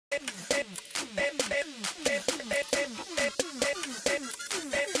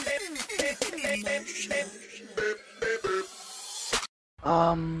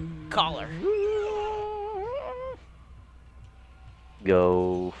Collar.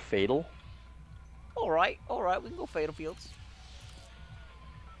 Go Fatal. Alright, we can go Fatal Fields.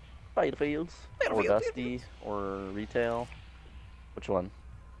 Fatal Fields. Fatal Or Fields, Dusty. Or Retail. Which one?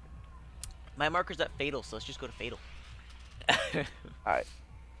 My marker's at Fatal, so let's just go to Fatal. Alright.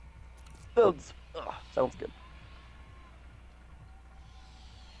 Fields. Sounds good.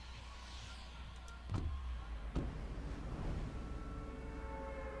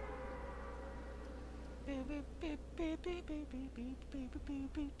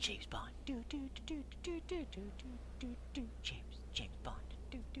 James Bond. James Bond.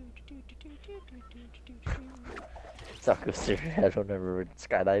 That goes through your head whenever we're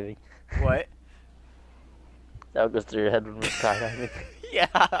skydiving. What? That goes through your head when we're skydiving.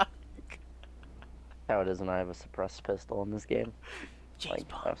 Yeah. How it is when I have a suppressed pistol in this game. James Like,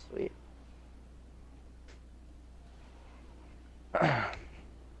 Bond. oh sweet. I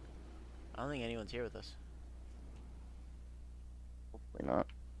don't think anyone's here with us. Hopefully not.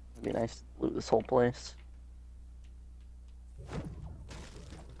 It'd be nice to loot this whole place.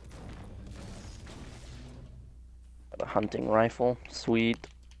 Got a hunting rifle. Sweet.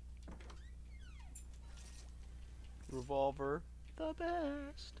 Revolver. The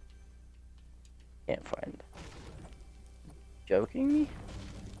best. Can't find. Joking me?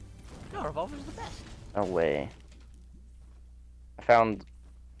 No, revolver's the best. No way. I found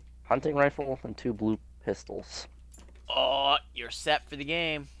hunting rifle and 2 blue pistols. Oh, you're set for the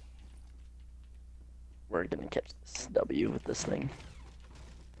game. We're gonna catch this W with this thing.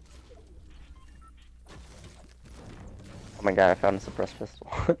 Oh my god, I found a suppressed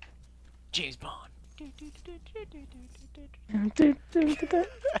pistol. James Bond.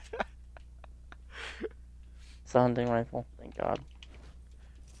 It's a hunting rifle, thank god.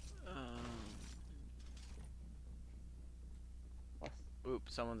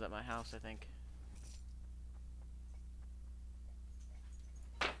 Oops, someone's at my house, I think.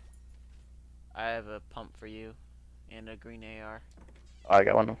 I have a pump for you and a green AR. Oh, I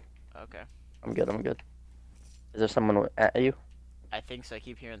got one. Okay. I'm good, I'm good. Is there someone at you? I think so. I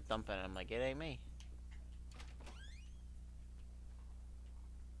keep hearing thumping and I'm like, it ain't me.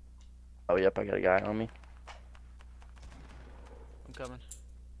 Oh, yep, I got a guy on me. I'm coming.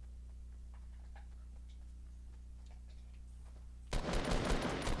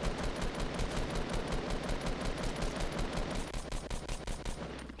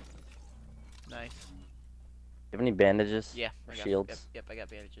 Nice. You have any bandages? Yeah. Or I got, shields? Yep, I got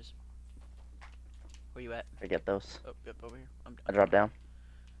bandages. Where you at? I get those. Oh, yep, over here. I drop down.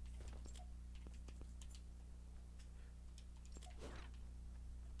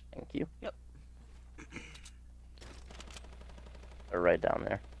 Thank you. Yep. They're right down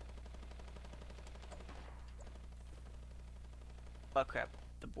there. Oh crap.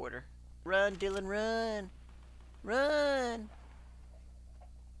 The border. Run, Dylan, run! Run!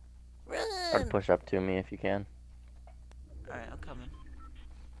 Or Run! push up to me if you can. Alright, I'm coming.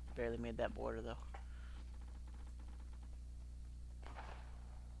 Barely made that border though.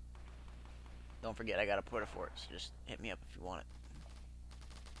 Don't forget, I got a porta fort, so just hit me up if you want it.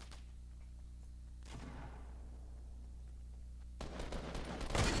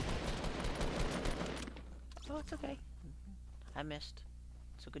 Oh, it's okay. I missed.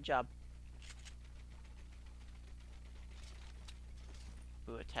 So good job.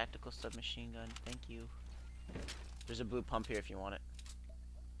 Ooh, a tactical submachine gun. Thank you. There's a blue pump here if you want it.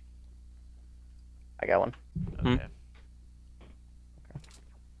 I got one. Okay.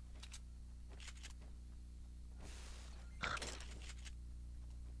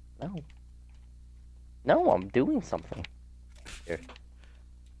 No. No, I'm doing something. Here.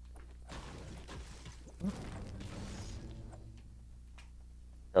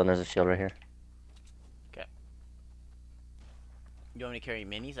 Oh, and there's a shield right here. Okay. You want me to carry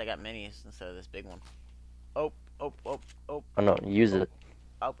minis? I got minis instead of this big one. Oh. Oh no, use it.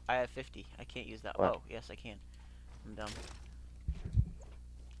 Oh, I have 50. I can't use that. What? Oh, yes, I can. I'm dumb.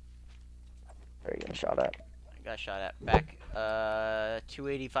 Where are you getting shot at? I got shot at. Back.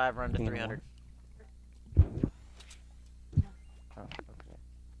 285 run to 300. Oh, okay.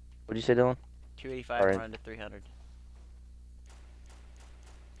 What'd you say, Dylan? 285 Alright. run to 300.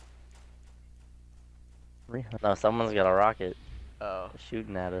 No, someone's got a rocket. Oh. They're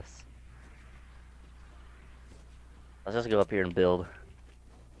shooting at us. Let's just go up here and build.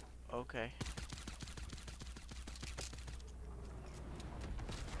 Okay.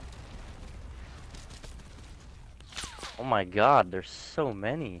 Oh my god, there's so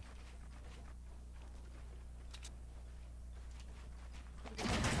many.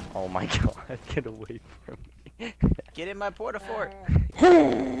 Oh my god, get away from me. Get in my porta fort.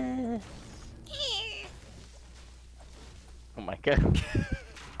 Oh my god.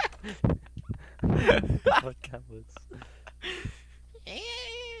 What that was?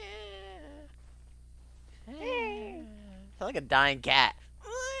 Sound like a dying cat.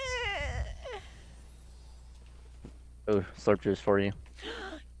 Oh, slurp juice for you.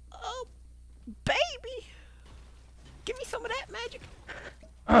 Oh, baby. Give me some of that magic.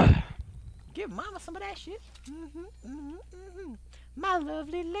 Give mama some of that shit. My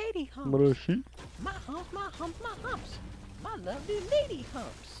lovely lady humps. What is she? My humps, my humps, my humps. My lovely lady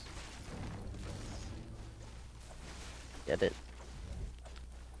humps. Get it.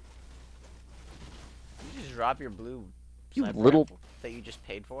 You just drop your blue You sniper little- rifle that you just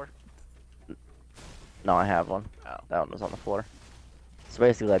paid for? No, I have one. Oh. That one was on the floor. So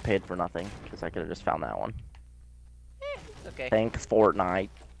basically, I paid for nothing because I could have just found that one. Okay. Thanks, Fortnite.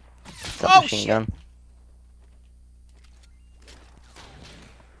 Oh, Submachine shit. gun.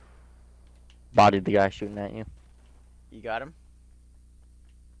 Bodied the guy shooting at you. You got him?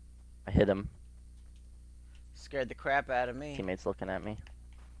 I hit him. Scared the crap out of me. Teammates looking at me.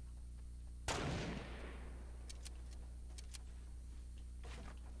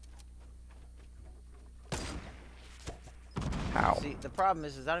 How? See, the problem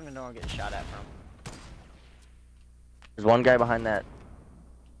is I don't even know where I'm getting shot at from. There's one guy behind that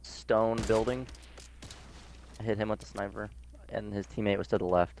stone building. I hit him with the sniper, and his teammate was to the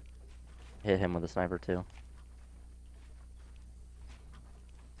left. Hit him with a sniper too.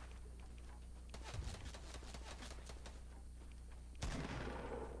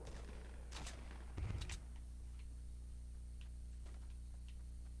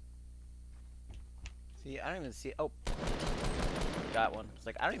 See, I don't even see. Oh, got one. It's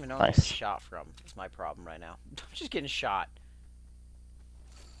like I don't even know where I'm Nice. getting shot from. It's my problem right now. I'm just getting shot.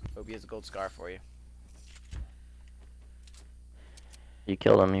 Hope he has a gold scar for you. You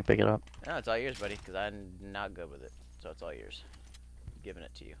killed him. You pick it up. No, it's all yours, buddy. Because I'm not good with it, so it's all yours. I'm giving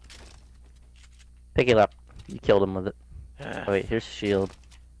it to you. Pick it up. You killed him with it. Oh wait, here's a shield.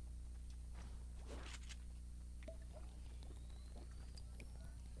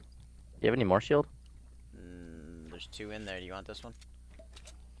 You have any more shield? There's 2 in there. Do you want this one?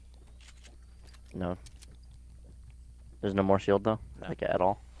 No. There's no more shield though? No. Like at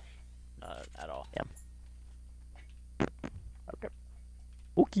all? Not at all. Okay.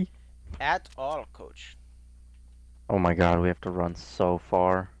 Okay. At all, coach. Oh my god, we have to run so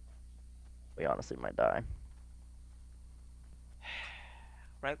far. We honestly might die.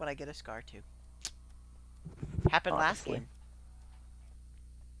 Right when I get a scar too. Happened last Honestly. game.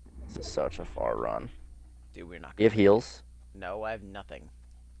 This is such a far run. Dude, we're not You have heals? No, I have nothing.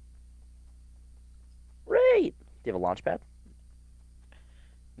 Great! Do you have a launch pad?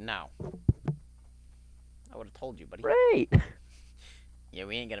 No. I would have told you, buddy. Great! Yeah,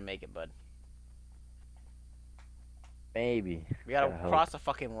 we ain't gonna make it, bud. Maybe. We gotta Gotta hope. cross a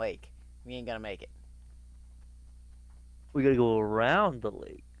fucking lake. We ain't gonna make it. We gotta go around the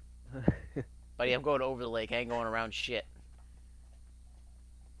lake. Buddy, I'm going over the lake. I ain't going around shit.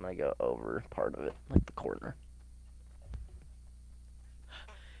 I'm gonna go over part of it, like the corner.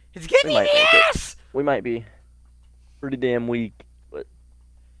 It's getting We me in might the make it. ass! We might be pretty damn weak, but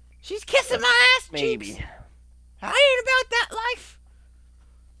She's kissing my ass maybe. cheeks. I ain't about that life.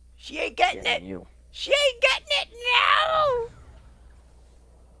 She ain't getting Yeah, it. you. She ain't getting it. No!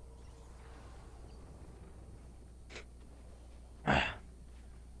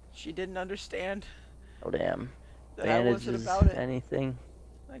 She didn't understand Oh damn. that I wasn't Bandages, about it. anything?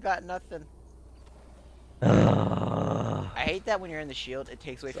 I got nothing. Ugh. I hate that when you're in the shield, it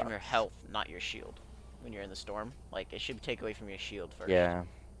takes away from your Sucks. health, not your shield. When you're in the storm, like it should take away from your shield first. Yeah.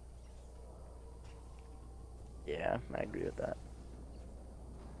 Yeah, I agree with that.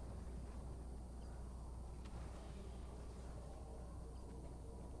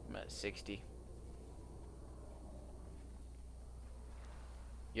 I'm at 60.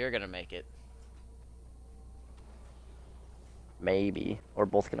 You're gonna make it. Maybe. We're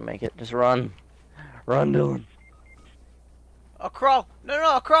both gonna make it. Just run. Run, Dylan. I'll crawl. No,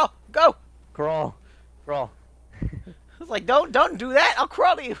 I'll crawl. Go. Crawl. Crawl. I was like, don't do that. I'll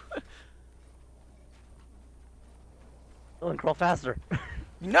crawl to you. Dylan, crawl faster.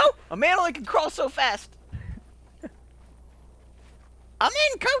 No, a man only can crawl so fast. I'm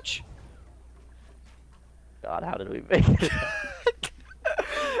in, coach. God, how did we make it?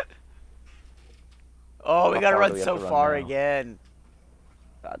 Oh, we How gotta far run do we have so to run far now? again.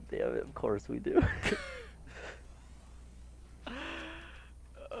 God damn it, of course we do.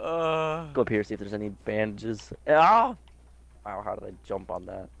 Go up here, see if there's any bandages. Ah! Wow, how did I jump on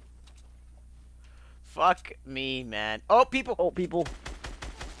that? Fuck me, man. Oh, people. Oh, people.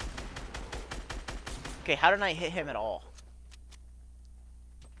 Okay, how did I hit him at all?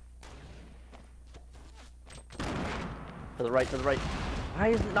 To the right, to the right. Why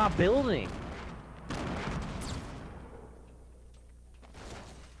is it not building?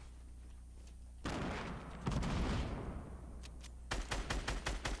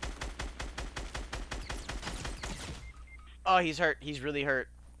 Oh, he's hurt. He's really hurt.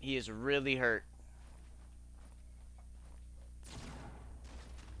 He is really hurt.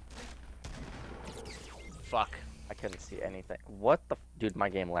 Fuck. I couldn't see anything. What the? Dude, my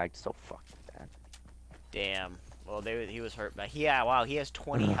game lagged so fucking bad. Damn. Well, he was hurt, but yeah, wow, he has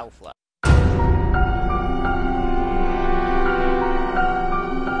 20 health left.